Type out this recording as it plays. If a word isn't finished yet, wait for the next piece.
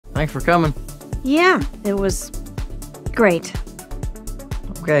Thanks for coming. Yeah, it was great.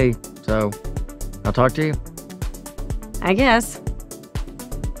 Okay, so I'll talk to you. I guess.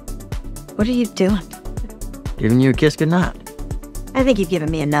 What are you doing? Giving you a kiss goodnight. I think you've given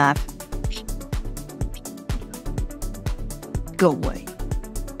me enough. Go away.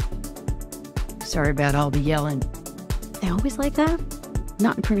 Sorry about all the yelling. They always like that?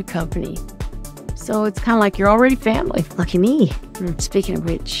 Not in front of company. So it's kind of like you're already family. Lucky me. Speaking of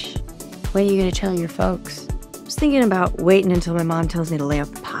which, when are you going to tell your folks? I was thinking about waiting until my mom tells me to lay off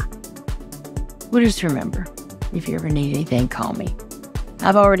the pot. Well, just remember, if you ever need anything, call me.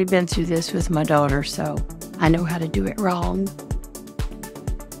 I've already been through this with my daughter, so I know how to do it wrong.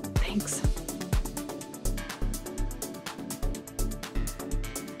 Thanks.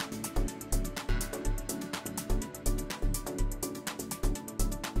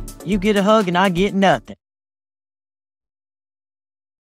 You get a hug and I get nothing.